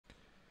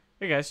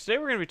Hey guys, today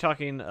we're going to be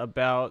talking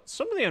about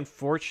some of the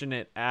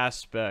unfortunate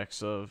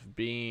aspects of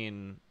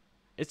being,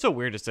 it's so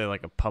weird to say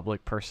like a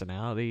public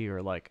personality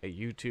or like a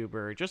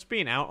YouTuber, just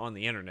being out on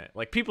the internet.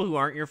 Like people who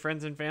aren't your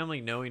friends and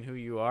family knowing who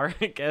you are,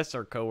 I guess,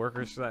 or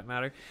coworkers for that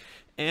matter.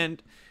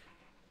 And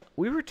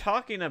we were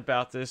talking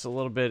about this a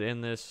little bit in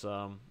this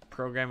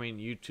programming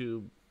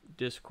YouTube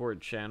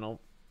Discord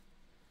channel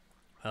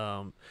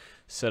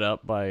set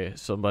up by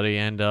somebody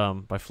and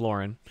by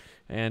Florin.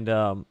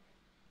 And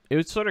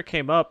it sort of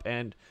came up,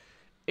 and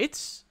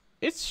it's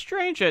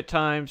strange at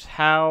times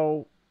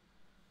how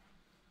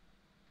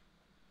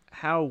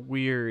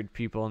weird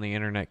people on the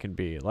internet can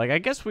be. Like, I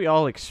guess we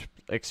all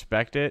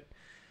expect it,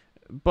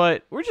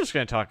 but we're just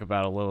going to talk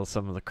about a little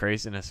some of the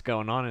craziness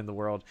going on in the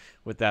world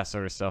with that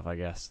sort of stuff, I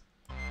guess.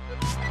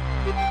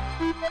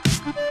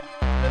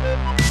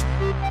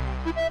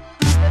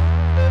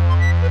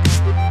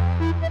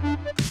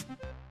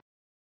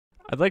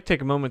 I'd like to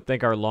take a moment to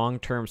thank our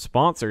long-term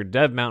sponsor,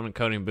 Dev Mountain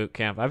Coding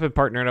Bootcamp. I've been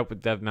partnered up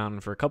with Dev Mountain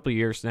for a couple of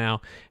years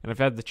now, and I've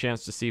had the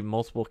chance to see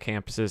multiple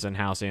campuses and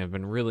housing. I've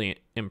been really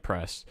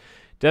impressed.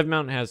 Dev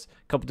Mountain has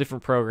a couple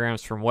different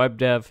programs from web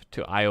dev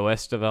to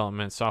iOS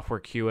development, software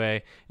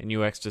QA, and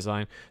UX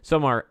design.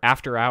 Some are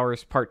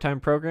after-hours part-time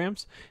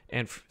programs,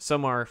 and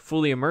some are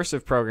fully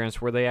immersive programs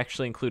where they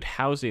actually include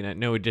housing at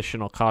no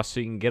additional cost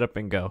so you can get up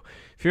and go.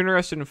 If you're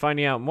interested in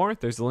finding out more,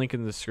 there's a link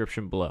in the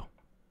description below.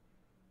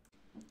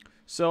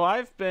 So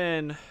I've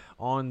been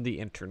on the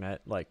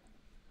internet, like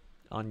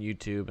on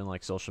YouTube and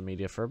like social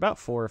media, for about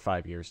 4 or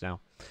 5 years now.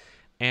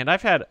 And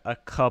I've had a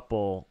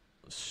couple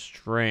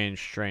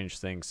strange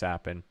things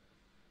happen.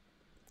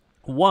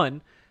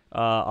 One,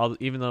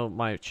 even though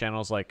my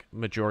channel's like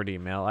majority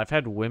male, I've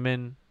had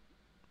women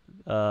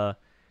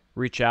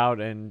reach out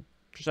and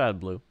just out of the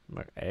blue, I'm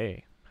like,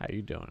 hey, how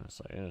you doing?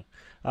 It's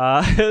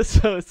like,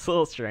 so it's a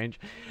little strange.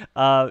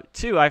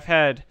 Two, I've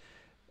had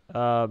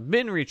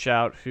men reach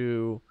out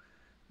who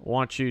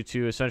want you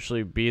to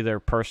essentially be their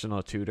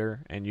personal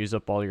tutor and use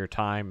up all your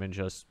time, and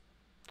just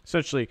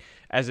essentially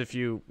as if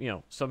you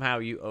somehow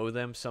you owe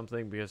them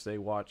something because they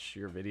watch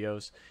your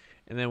videos.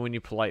 And then when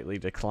you politely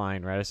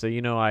decline, right, I say,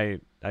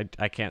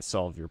 I can't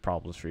solve your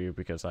problems for you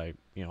because I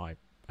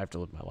have to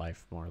live my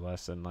life more or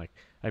less, and like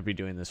I'd be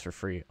doing this for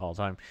free all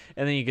the time.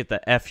 And then you get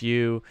the F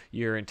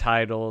you're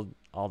entitled,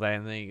 all that,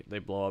 and then they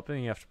blow up,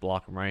 and you have to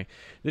block them, right?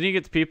 Then you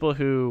get the people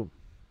who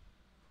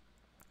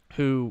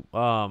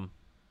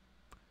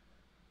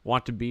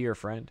want to be your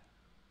friend,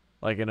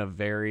 like in a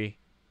very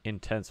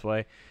intense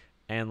way,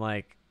 and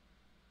like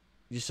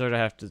you sort of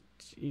have to,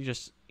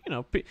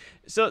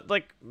 so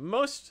like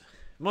most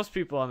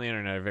people on the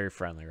internet are very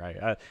friendly,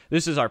 right?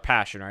 This is our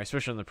passion, right?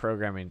 Especially in the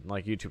programming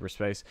like YouTuber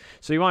space.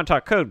 So you want to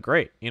talk code,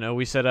 great.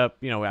 We set up,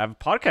 I have a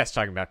podcast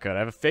talking about code. I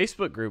have a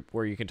Facebook group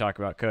where you can talk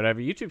about code. I have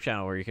a YouTube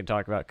channel where you can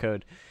talk about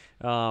code.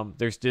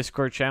 There's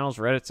Discord channels,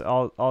 Reddit's,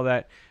 all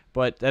that.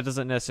 But that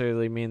doesn't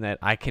necessarily mean that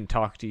I can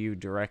talk to you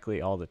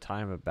directly all the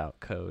time about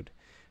code.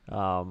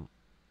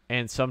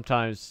 And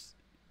sometimes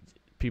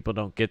people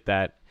don't get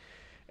that.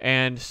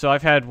 And so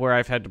I've had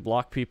to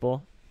block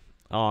people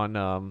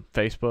on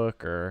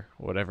Facebook or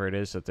whatever it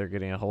is that they're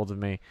getting a hold of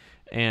me.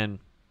 And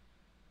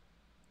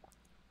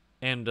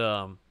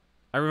I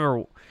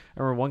remember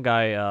one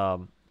guy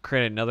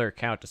created another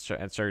account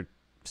and started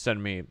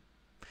sending me,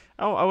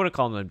 I wouldn't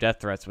call them death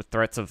threats, but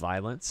threats of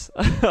violence.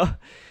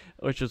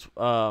 Which was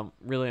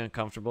really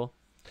uncomfortable.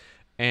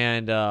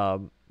 And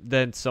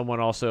then someone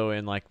also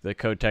in like the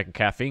Code Tech and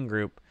Caffeine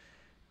group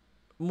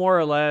more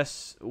or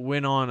less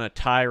went on a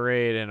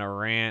tirade and a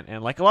rant.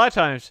 And like a lot of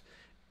times,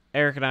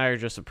 Eric and I are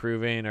just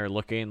approving or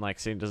looking, like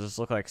seeing, does this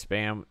look like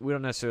spam? We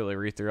don't necessarily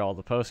read through all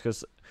the posts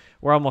because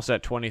we're almost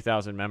at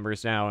 20,000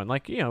 members now. And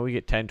like, we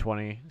get 10,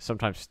 20,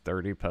 sometimes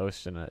 30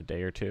 posts in a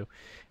day or two.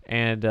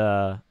 And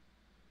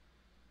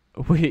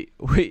we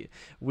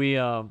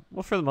well,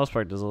 for the most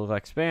part, does it look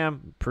like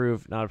spam?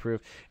 Approve, not approve.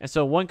 And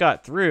so one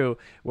got through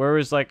where it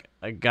was like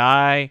a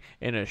guy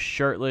in a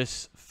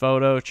shirtless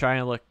photo trying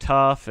to look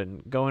tough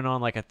and going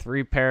on like a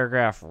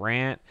 3-paragraph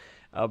rant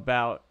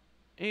about,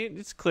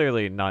 it's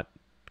clearly not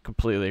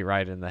completely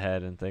right in the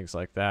head and things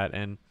like that.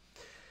 And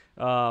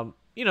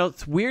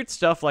it's weird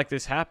stuff like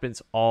this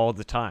happens all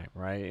the time,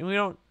 right? And we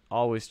don't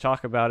always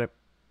talk about it.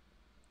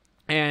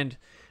 And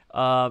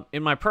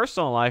in my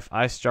personal life,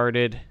 I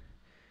started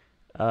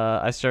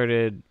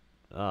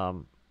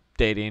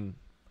dating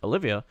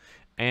Olivia,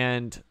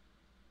 and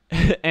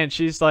and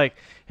she's like,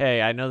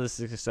 hey, I know this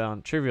is gonna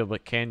sound trivial,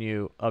 but can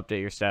you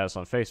update your status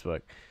on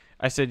Facebook?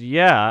 I said,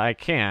 yeah, I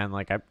can.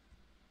 Like,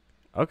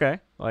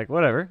 okay, like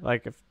whatever.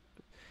 Like, if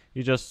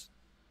you just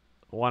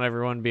want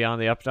everyone to be on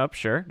the up and up,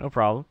 sure, no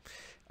problem.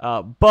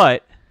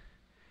 But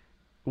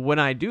when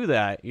I do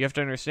that, you have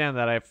to understand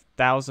that I have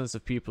thousands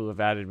of people who have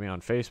added me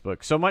on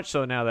Facebook. So much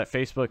so now that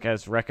Facebook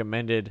has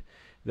recommended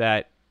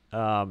that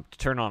to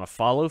turn on a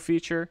follow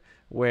feature,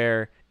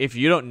 where if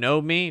you don't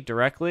know me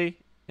directly,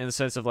 in the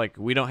sense of like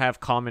we don't have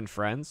common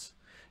friends,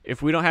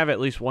 if we don't have at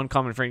least one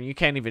common friend, you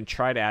can't even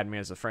try to add me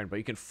as a friend, but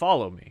you can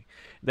follow me.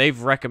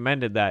 They've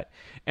recommended that.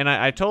 And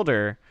I told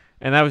her,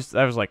 and that was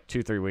like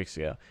 2-3 weeks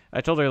ago.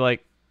 I told her,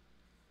 like,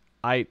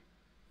 I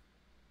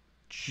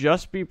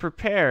just be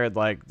prepared.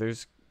 Like,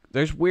 there's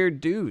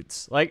weird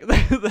dudes. Like,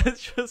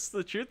 that's just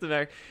the truth of the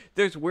matter.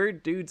 There's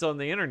weird dudes on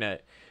the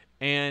internet,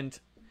 and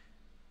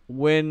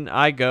when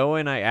I go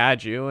and I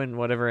add you and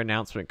whatever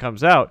announcement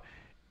comes out,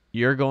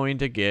 you're going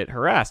to get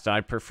harassed.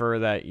 I prefer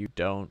that you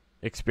don't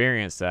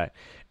experience that.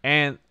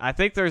 And I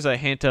think there's a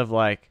hint of,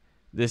 like,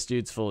 this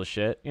dude's full of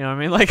shit. You know what I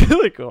mean?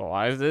 Like oh,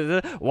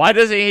 why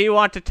doesn't he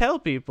want to tell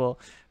people?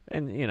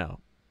 And, you know,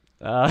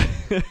 and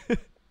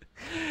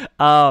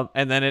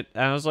then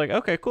I was like,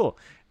 okay, cool.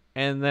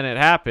 And then it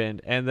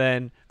happened. And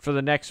then for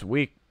the next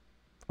week,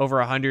 over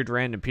 100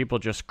 random people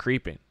just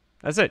creeping.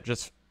 That's it.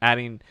 Just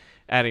adding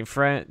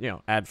friend, you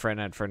know, add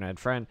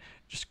friend,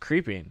 just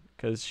creeping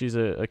because she's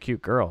a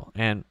cute girl.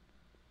 And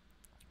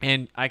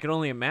I can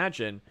only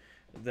imagine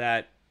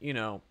that, you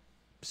know,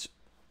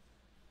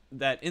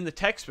 that in the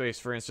tech space,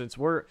 for instance,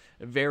 we're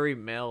very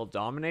male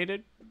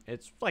dominated.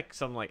 It's like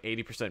something like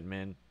 80%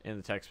 men in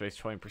the tech space,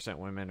 20%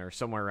 women, or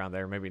somewhere around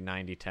there, maybe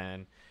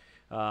 90-10.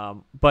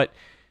 But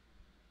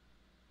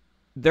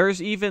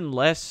there's even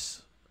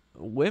less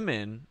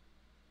women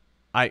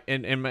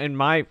in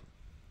my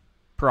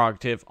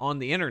prerogative on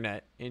the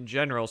internet in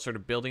general, sort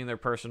of building their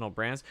personal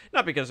brands,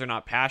 not because they're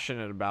not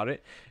passionate about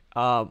it,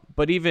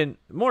 but even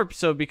more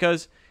so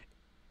because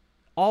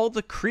all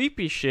the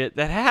creepy shit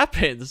that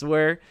happens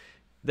where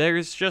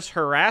there's just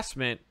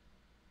harassment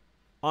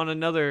on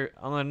another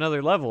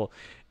level.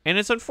 And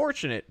it's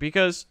unfortunate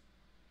because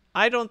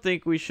I don't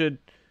think we should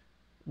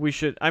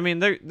I mean,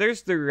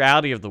 there's the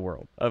reality of the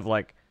world of,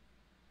 like,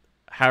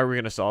 how are we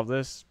going to solve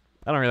this?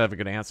 I don't really have a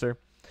good answer.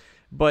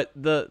 But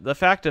the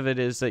fact of it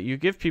is that you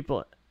give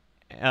people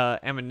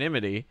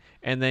anonymity,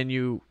 and then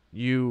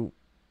you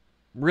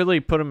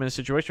really put them in a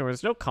situation where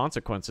there's no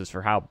consequences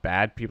for how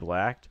bad people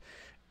act.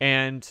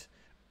 And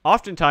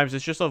oftentimes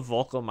it's just a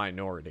vocal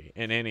minority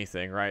in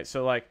anything, right?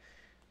 So like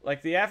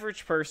the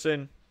average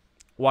person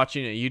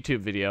watching a YouTube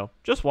video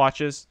just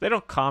watches. They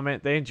don't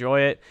comment. They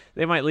enjoy it.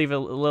 They might leave a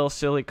little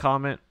silly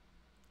comment.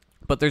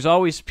 But there's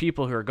always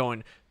people who are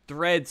going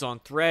threads on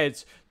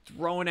threads,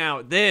 throwing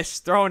out this,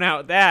 throwing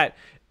out that,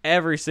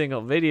 every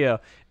single video,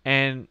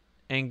 and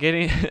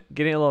getting a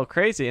little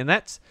crazy. And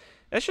that's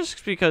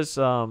just because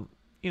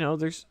you know,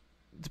 there's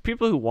the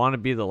people who want to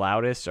be the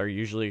loudest are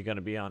usually going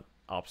to be on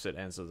opposite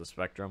ends of the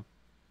spectrum,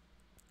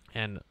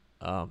 and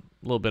a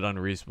little bit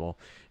unreasonable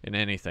in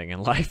anything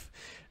in life.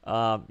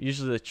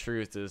 Usually the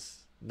truth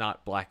is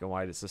not black and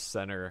white. It's the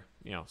center,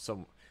 you know,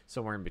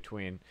 somewhere in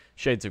between,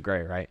 shades of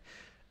gray, right?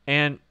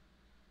 And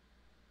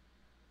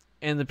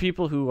the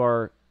people who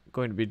are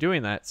going to be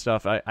doing that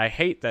stuff, I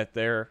hate that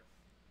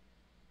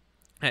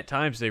at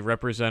times they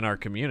represent our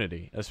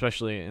community,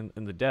 especially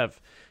in the dev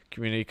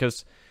community,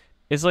 because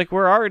it's like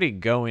we're already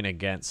going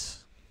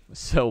against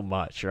so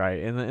much, right?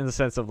 In the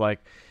sense of, like,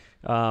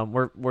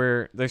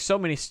 we're there's so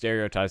many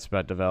stereotypes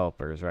about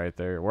developers, right?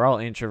 We're all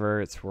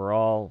introverts. We're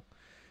all,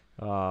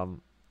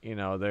 you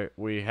know,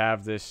 we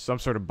have this some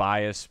sort of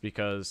bias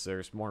because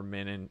there's more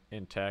men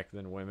in tech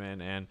than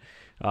women, and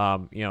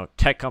you know,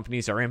 tech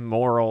companies are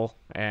immoral,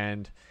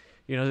 and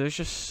you know, there's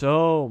just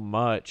so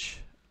much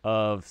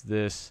of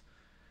this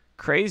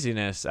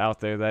craziness out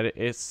there that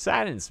it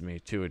saddens me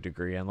to a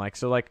degree. And like,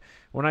 so like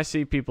when I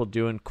see people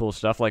doing cool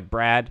stuff, like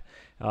Brad,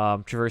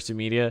 Traversing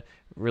Media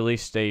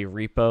released a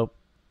repo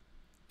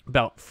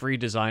about free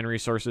design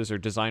resources, or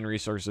design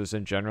resources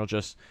in general,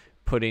 just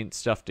putting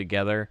stuff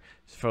together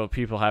so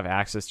people have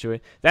access to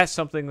it. That's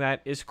something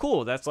that is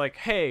cool. That's like,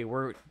 hey,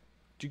 we're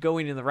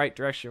going in the right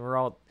direction. We're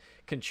all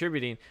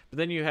contributing. But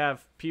then you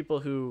have people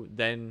who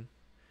then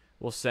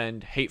will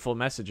send hateful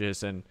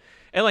messages and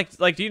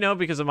like, do you know,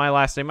 because of my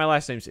last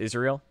name's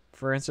Israel,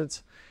 for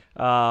instance.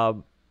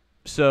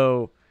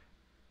 So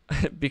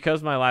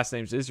because my last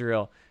name's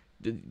Israel,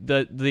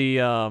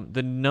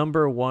 the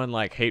number one,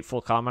 like,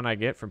 hateful comment I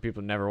get from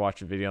people who never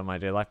watch a video in my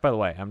day life. By the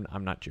way,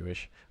 I'm not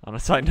Jewish, on a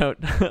side note.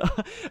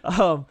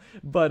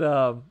 But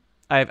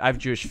I have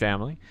Jewish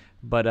family,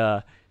 but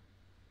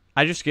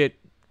I just get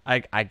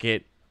I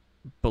get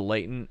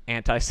blatant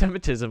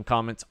anti-Semitism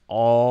comments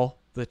all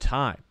the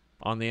time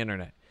on the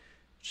internet,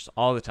 just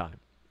all the time.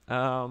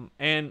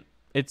 And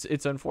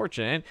it's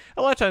unfortunate. And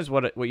a lot of times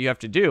what you have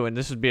to do, and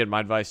this would be my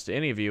advice to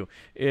any of you,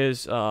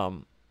 is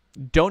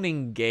don't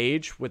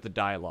engage with the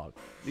dialogue.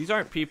 These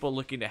aren't people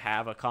looking to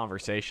have a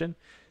conversation.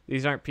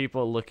 These aren't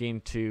people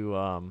looking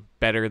to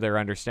better their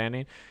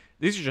understanding.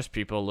 These are just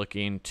people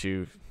looking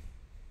to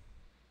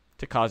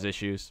cause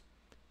issues,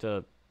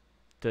 to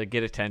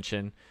get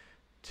attention,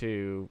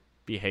 to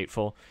be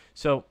hateful.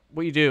 So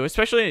what you do,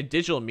 especially in a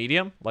digital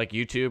medium like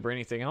YouTube or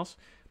anything else,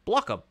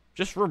 block them.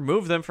 Just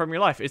remove them from your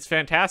life. It's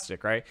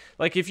fantastic, right?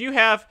 Like, if you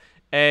have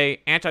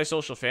a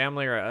antisocial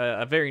family or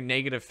a very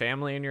negative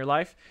family in your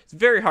life, it's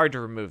very hard to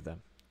remove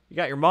them. You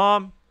got your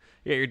mom,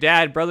 you got your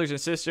dad, brothers and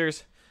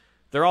sisters.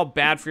 They're all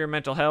bad for your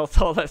mental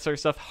health, all that sort of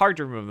stuff. Hard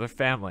to remove their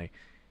family.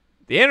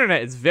 The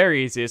internet is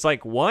very easy. It's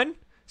like 1,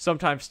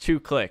 sometimes 2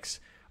 clicks.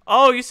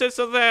 Oh, you said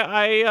something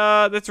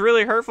that's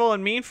really hurtful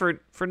and mean for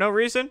no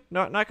reason,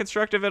 not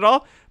constructive at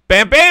all.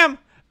 Bam, bam,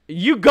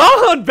 you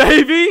gone,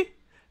 baby.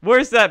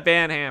 Where's that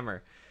ban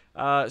hammer?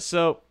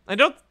 So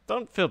and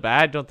don't feel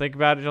bad. Don't think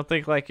about it. Don't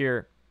think like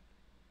you're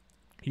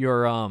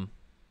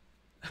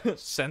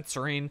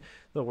censoring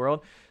the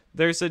world.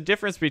 There's a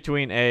difference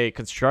between a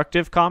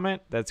constructive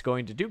comment that's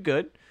going to do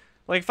good.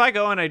 Like if I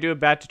go and I do a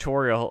bad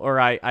tutorial, or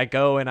I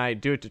go and I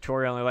do a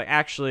tutorial and they're like,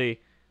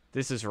 actually,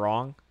 this is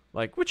wrong.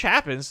 Like, which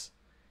happens.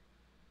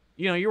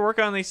 You know, you're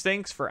working on these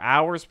things for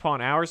hours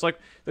upon hours. Like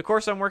the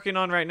course I'm working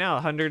on right now,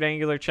 100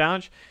 Angular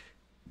Challenge,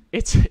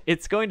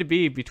 it's going to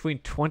be between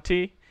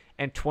 20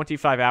 and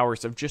 25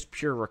 hours of just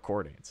pure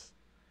recordings.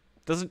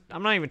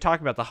 I'm not even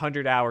talking about the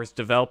 100 hours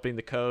developing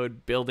the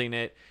code, building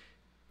it,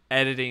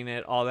 editing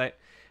it, all that.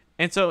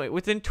 And so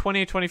within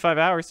 20 to 25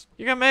 hours,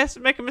 you're going to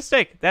make a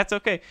mistake. That's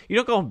okay. You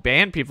don't go and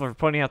ban people for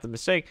pointing out the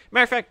mistake.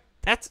 Matter of fact,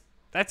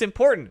 that's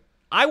important.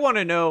 I want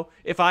to know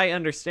if I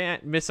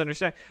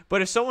misunderstand.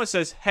 But if someone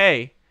says,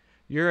 hey,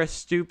 you're a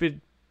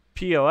stupid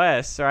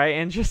POS, right?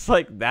 And just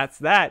like,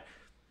 that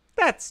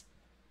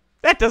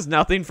does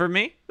nothing for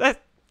me.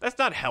 That's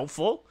not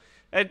helpful.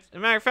 As a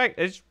matter of fact,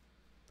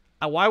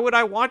 why would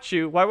I want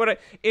you? Why would I,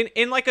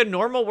 in like a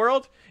normal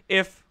world,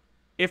 if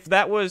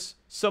that was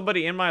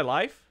somebody in my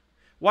life,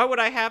 why would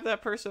I have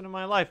that person in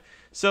my life?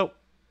 So,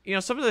 you know,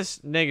 some of this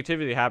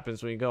negativity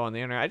happens when you go on the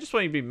internet. I just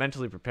want you to be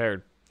mentally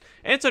prepared.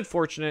 And it's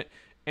unfortunate,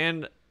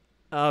 and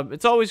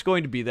it's always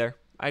going to be there.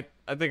 I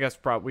think that's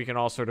we can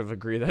all sort of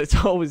agree that it's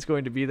always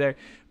going to be there.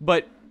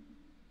 But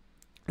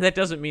that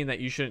doesn't mean that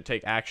you shouldn't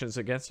take actions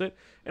against it.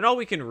 And all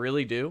we can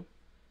really do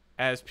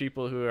as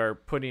people who are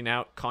putting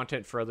out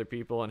content for other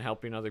people and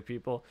helping other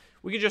people,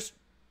 we can just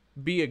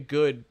be a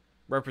good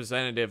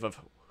representative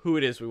of who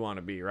it is we want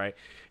to be, right?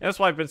 And that's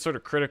why I've been sort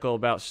of critical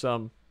about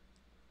some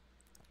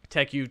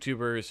tech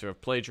YouTubers who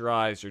have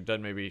plagiarized or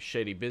done maybe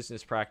shady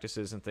business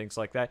practices and things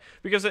like that.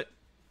 Because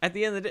at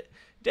the end of the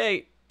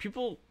day,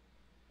 people,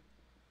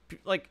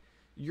 like,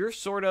 you're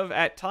sort of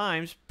at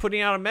times putting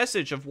out a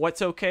message of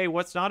what's okay,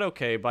 what's not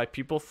okay by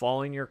people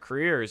following your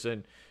careers.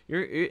 And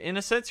you're, in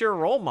a sense, you're a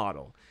role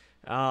model,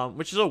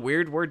 which is a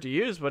weird word to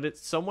use, but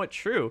it's somewhat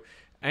true.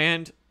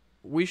 And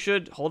we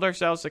should hold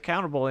ourselves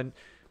accountable and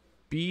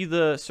be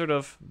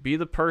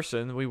the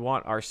person we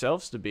want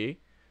ourselves to be,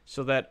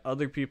 so that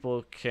other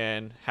people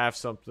can have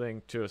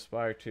something to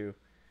aspire to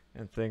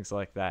and things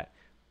like that.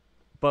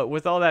 But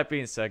with all that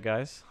being said,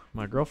 guys,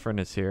 my girlfriend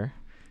is here,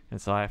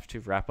 and so I have to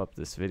wrap up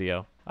this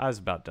video. I was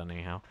about done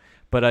anyhow.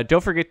 But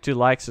don't forget to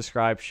like,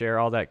 subscribe, share,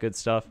 all that good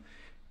stuff.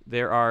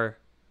 There are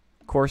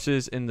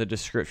courses in the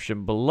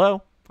description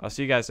below. I'll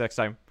see you guys next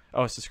time.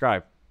 Oh,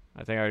 subscribe.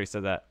 I think I already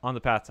said that. On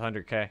the path to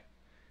 100K.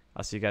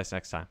 I'll see you guys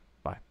next time.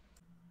 Bye.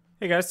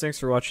 Hey guys, thanks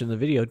for watching the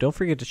video. Don't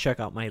forget to check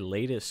out my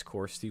latest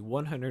course, the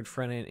 100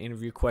 Front-End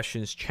Interview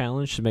Questions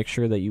Challenge, to make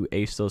sure that you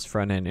ace those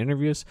front-end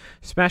interviews.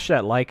 Smash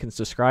that like and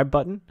subscribe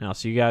button, and I'll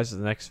see you guys in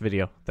the next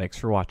video. Thanks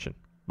for watching.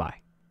 Bye.